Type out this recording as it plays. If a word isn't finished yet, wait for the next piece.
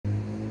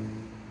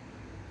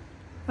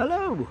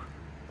Hello!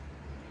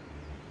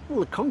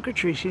 All the concrete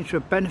trees seem to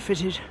have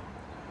benefited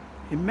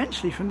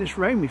immensely from this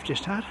rain we've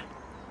just had.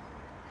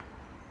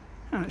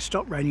 And it's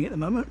stopped raining at the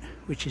moment,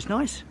 which is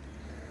nice.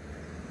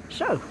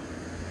 So,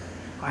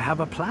 I have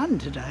a plan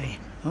today.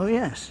 Oh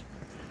yes,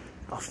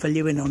 I'll fill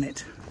you in on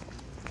it.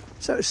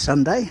 So it's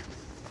Sunday,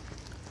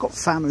 got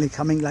family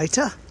coming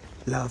later.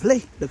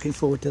 Lovely, looking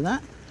forward to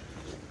that.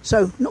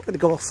 So, not going to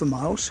go off for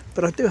miles,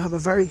 but I do have a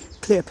very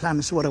clear plan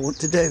as to what I want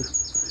to do.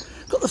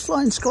 Got the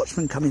Flying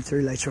Scotsman coming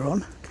through later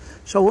on,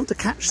 so I want to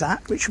catch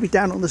that, which will be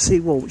down on the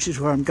seawall, which is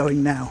where I'm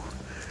going now.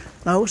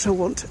 And I also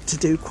want to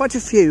do quite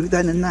a few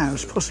then and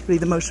nows, possibly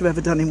the most I've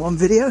ever done in one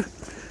video,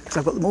 because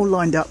I've got them all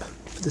lined up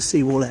for the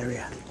seawall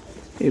area.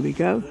 Here we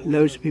go,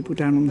 loads of people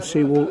down on the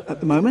seawall at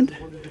the moment.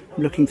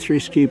 I'm looking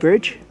through Skew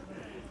Bridge.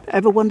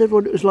 Ever wondered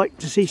what it was like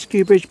to see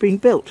Skew Bridge being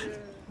built?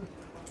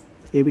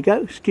 Here we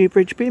go, Skew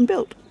Bridge being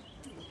built.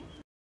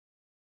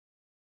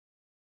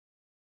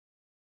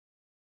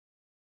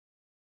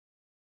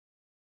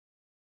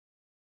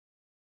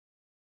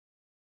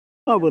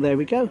 Oh well, there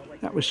we go,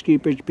 that was Skew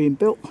Bridge being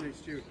built.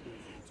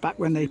 Back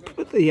when they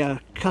put the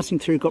cutting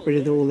through, got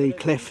rid of all the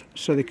cliff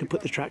so they could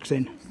put the tracks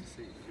in.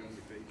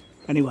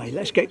 Anyway,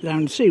 let's get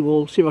down the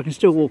seawall, see if I can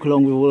still walk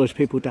along with all those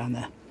people down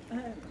there.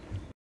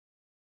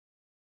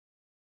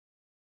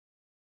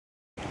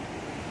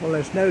 Well,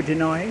 there's no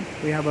denying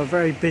we have a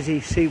very busy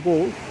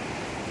seawall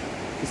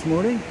this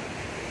morning,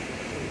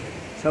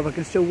 so if I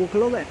can still walk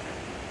along it.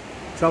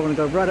 So I want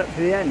to go right up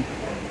to the end.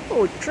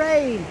 Oh,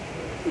 train!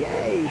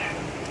 Yay!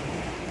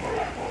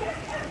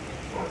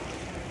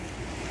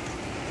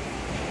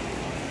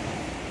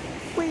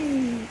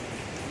 Whee!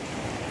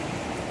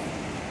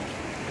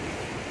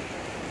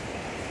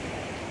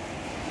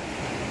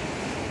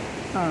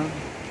 Oh.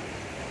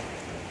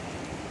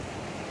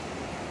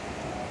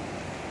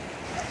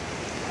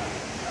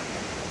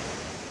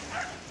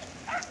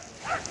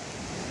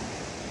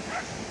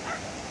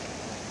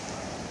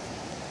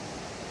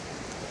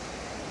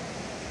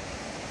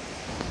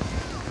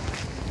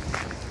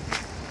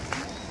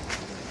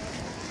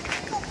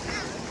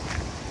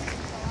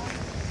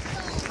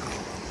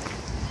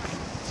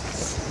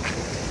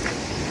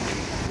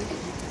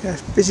 Yes,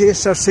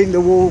 busiest I've seen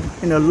the wall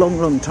in a long,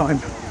 long time.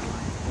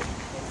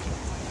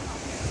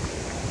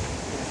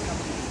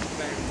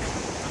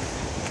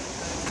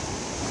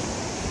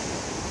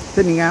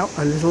 Thinning out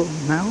a little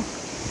now.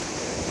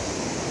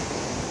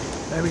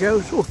 There we go,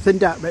 it's all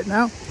thinned out a bit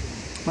now.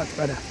 Much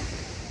better.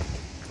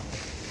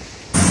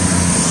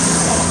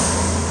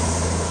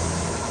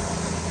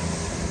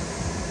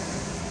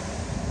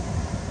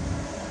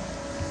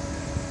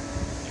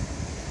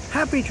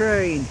 Happy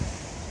train!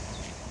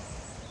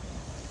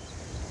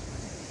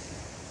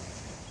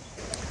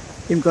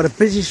 You've got a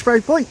busy Sprey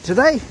point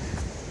today.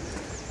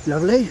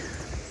 Lovely.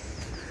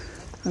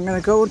 I'm going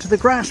to go onto the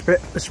grass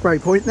bit of Sprey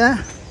point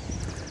there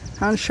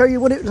and show you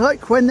what it was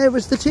like when there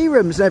was the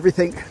Tearooms and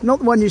everything. Not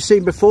the one you've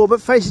seen before,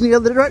 but facing the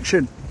other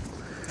direction.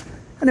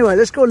 Anyway,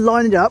 let's go and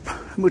line it up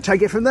and we'll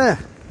take it from there.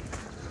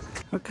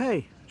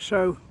 Okay,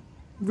 so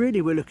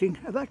really we're looking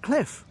at that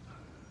cliff.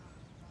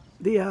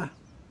 The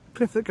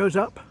cliff that goes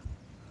up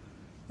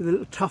with a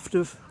little tuft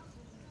of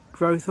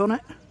growth on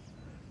it.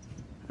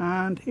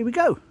 And here we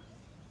go.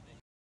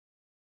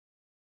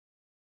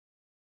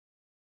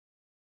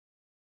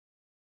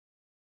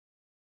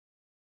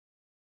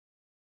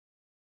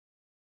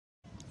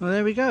 Well,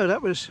 there we go,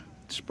 that was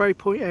Sprey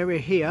Point area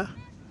here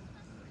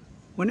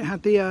when it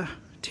had the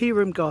tea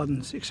room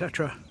gardens,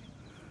 etc.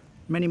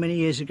 many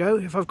years ago.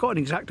 If I've got an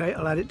exact date,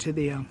 I'll add it to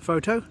the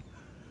photo.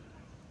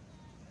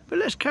 But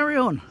let's carry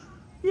on.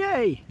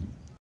 Yay!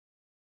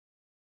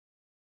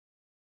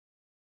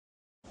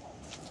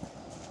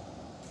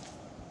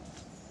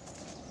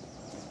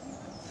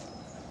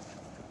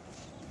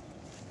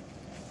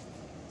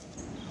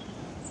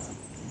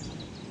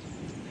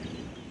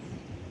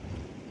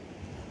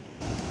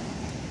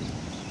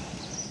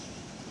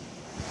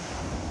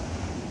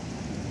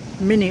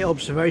 Mini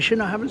observation,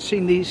 I haven't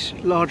seen these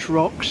large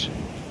rocks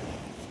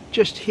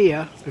just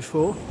here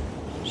before,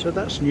 so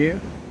that's new.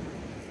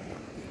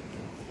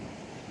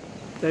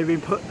 They've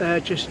been put there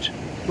just,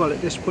 well,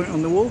 at this point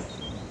on the wall.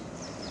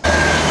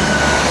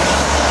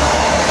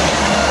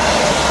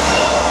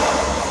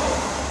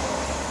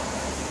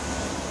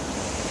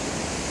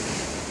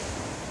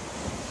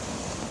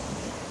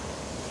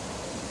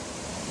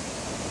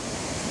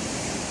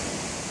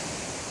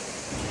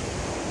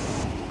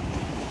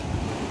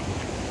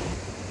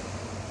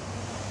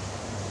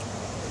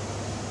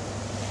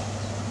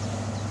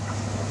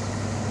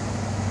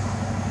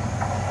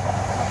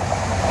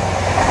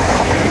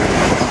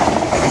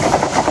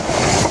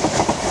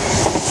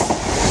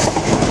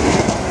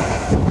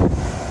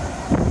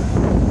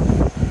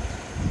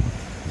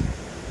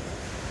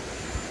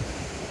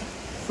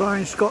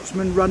 Flying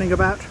Scotsman running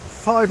about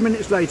 5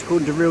 minutes late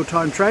according to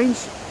real-time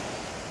trains,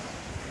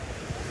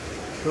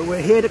 but we're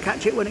here to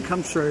catch it when it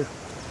comes through.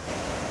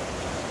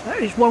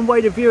 That is one way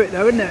to view it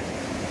though, isn't it?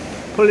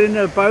 Pull in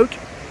a boat,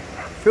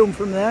 film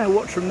from there,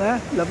 watch from there,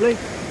 lovely.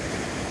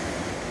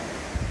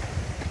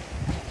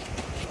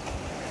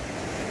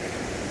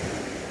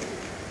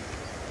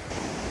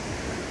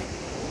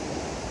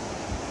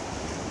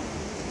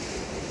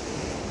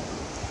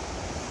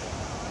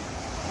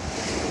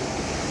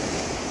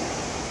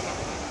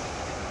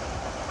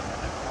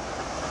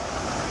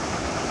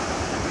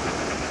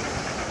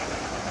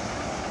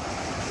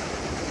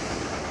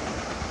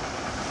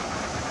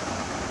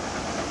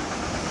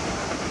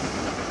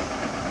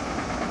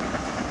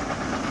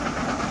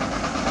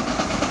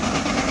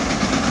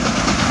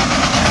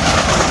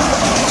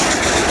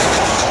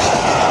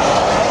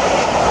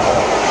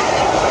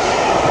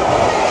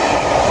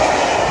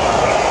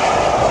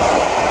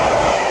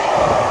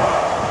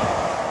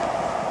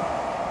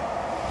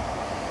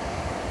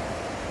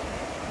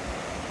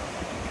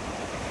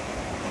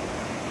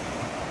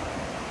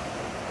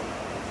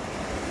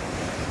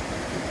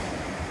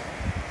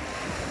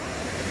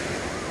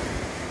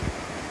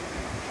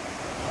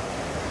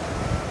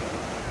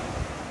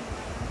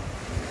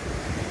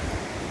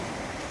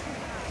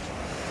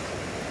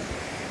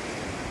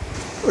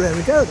 Well, there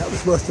we go, that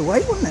was worth the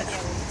wait, wasn't it?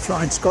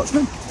 Flying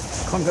Scotsman,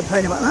 can't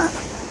complain about that.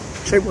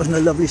 Sure, it wasn't a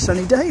lovely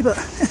sunny day, but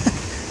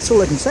that's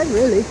all I can say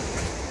really.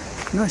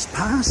 Nice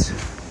pass,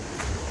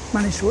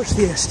 managed to watch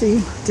the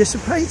steam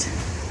dissipate.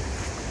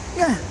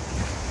 Yeah,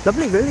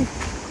 lovely really,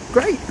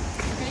 great.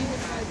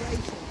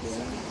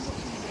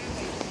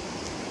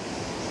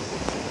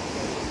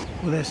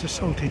 Well, there's a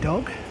salty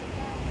dog.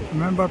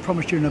 Remember I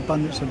promised you an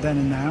abundance of then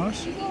and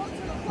nows?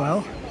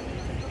 Well,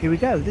 here we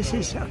go. This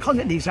is, I can't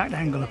get the exact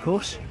angle of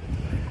course,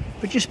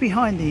 but just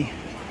behind the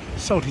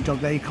salty dog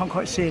there, you can't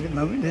quite see it at the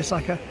moment, there's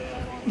like a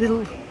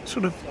little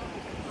sort of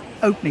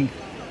opening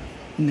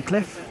in the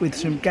cliff with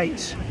some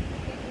gates.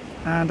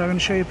 And I'm going to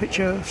show you a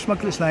picture of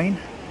Smugglers Lane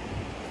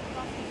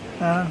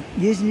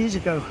years and years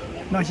ago,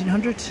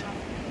 1900s,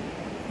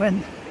 when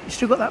you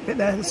still got that bit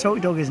there, the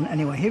salty dog isn't.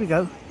 Anyway, here we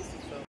go.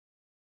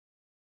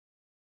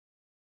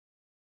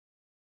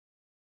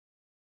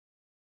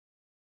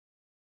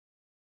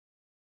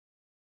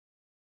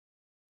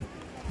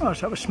 Oh,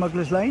 so that was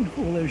Smugglers Lane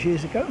all those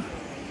years ago.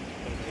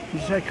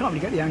 As I say, I can't really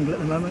get the angle at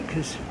the moment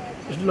because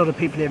there's a lot of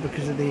people here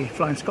because of the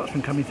Flying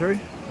Scotsman coming through.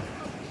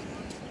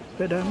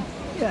 But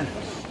yeah.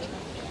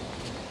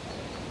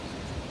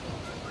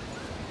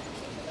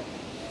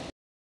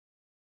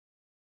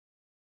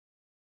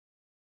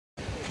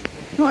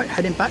 Right,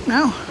 heading back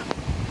now.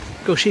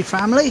 Gushy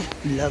family,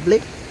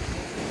 lovely.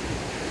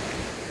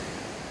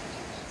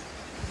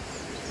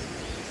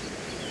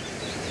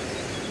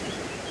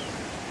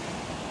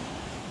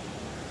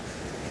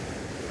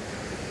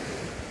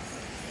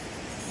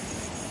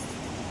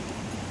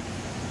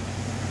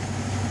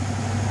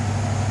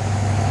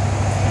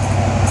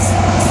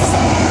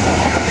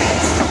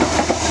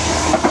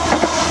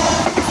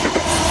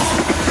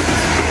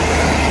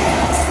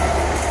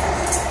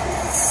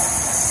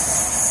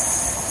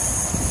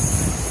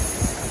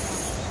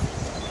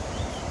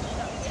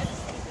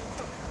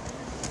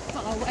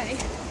 Away.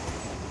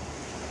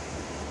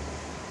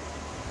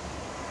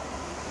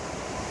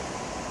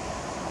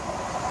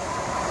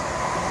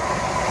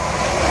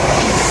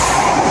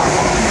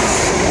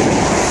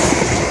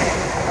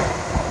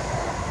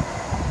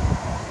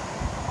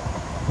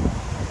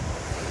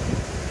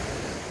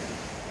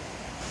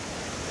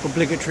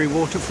 Obligatory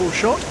waterfall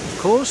shot, of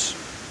course.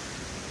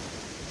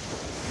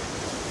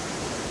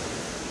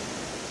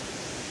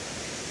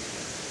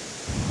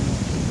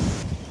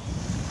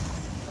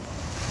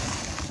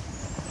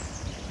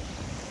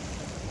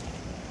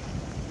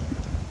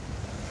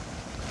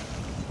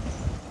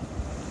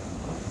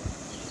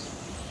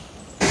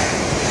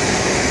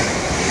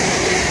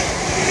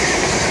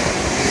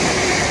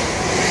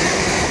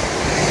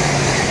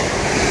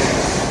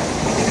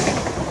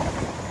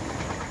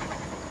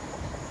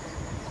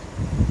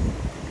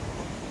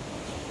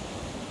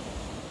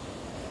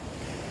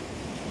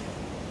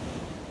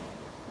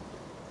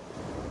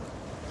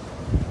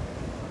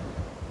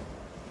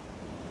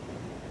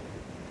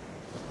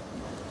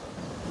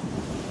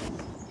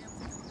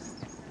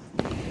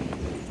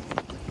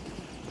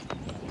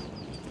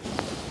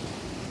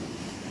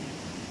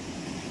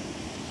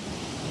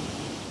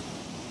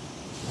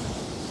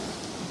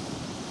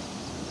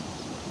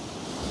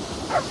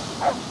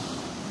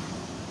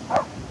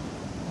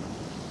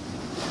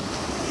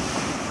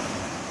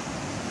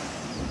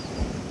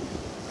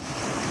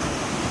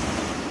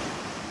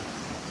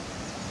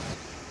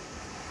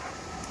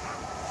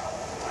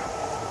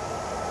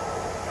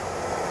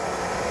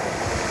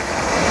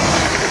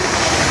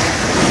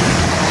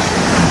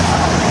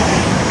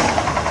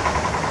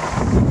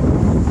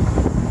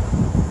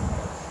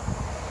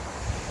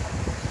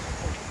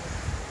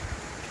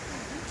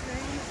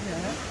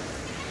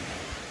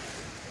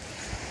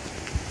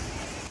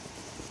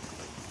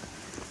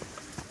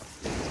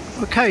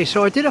 Okay,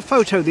 so I did a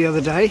photo the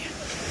other day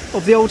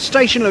of the old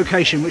station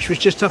location, which was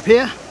just up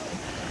here,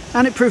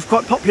 and it proved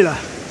quite popular.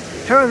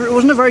 However, it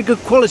wasn't a very good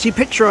quality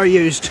picture I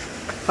used.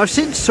 I've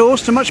since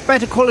sourced a much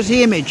better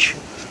quality image,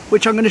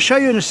 which I'm going to show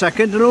you in a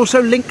second, and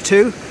also link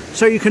to,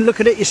 so you can look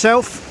at it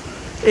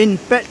yourself in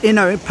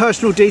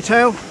personal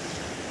detail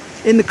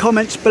in the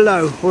comments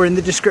below or in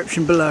the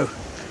description below.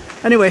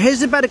 Anyway, here's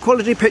the better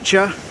quality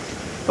picture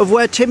of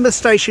where Timber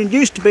Station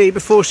used to be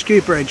before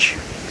Skew Bridge.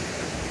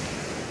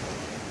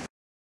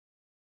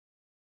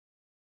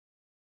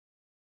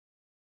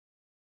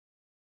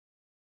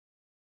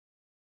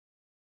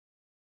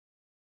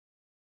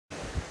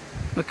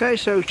 Okay,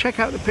 so check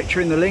out the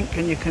picture in the link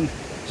and you can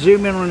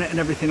zoom in on it and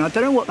everything. I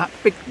don't know what that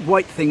big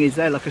white thing is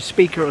there, like a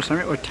speaker or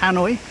something, or a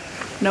tannoy.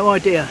 No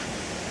idea.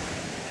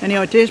 Any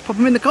ideas? Pop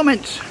them in the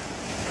comments.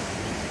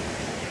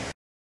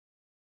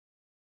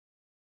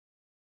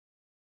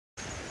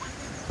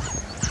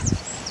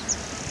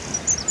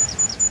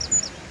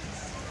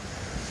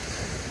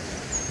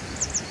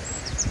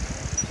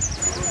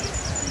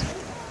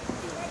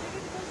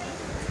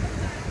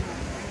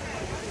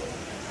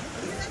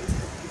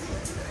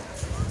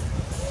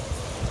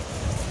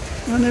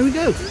 And there we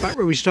go, back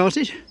where we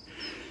started,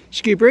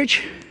 Skew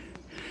Bridge.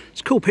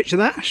 It's a cool picture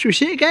that. Should we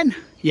see it again?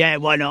 Yeah,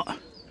 why not?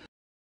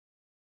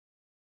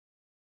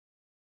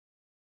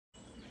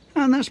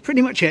 And that's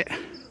pretty much it.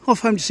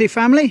 off home to see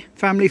family,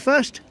 family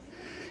first,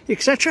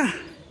 etc.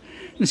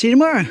 And see you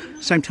tomorrow,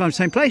 same time,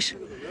 same place.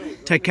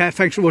 Take care,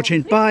 thanks for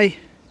watching, bye.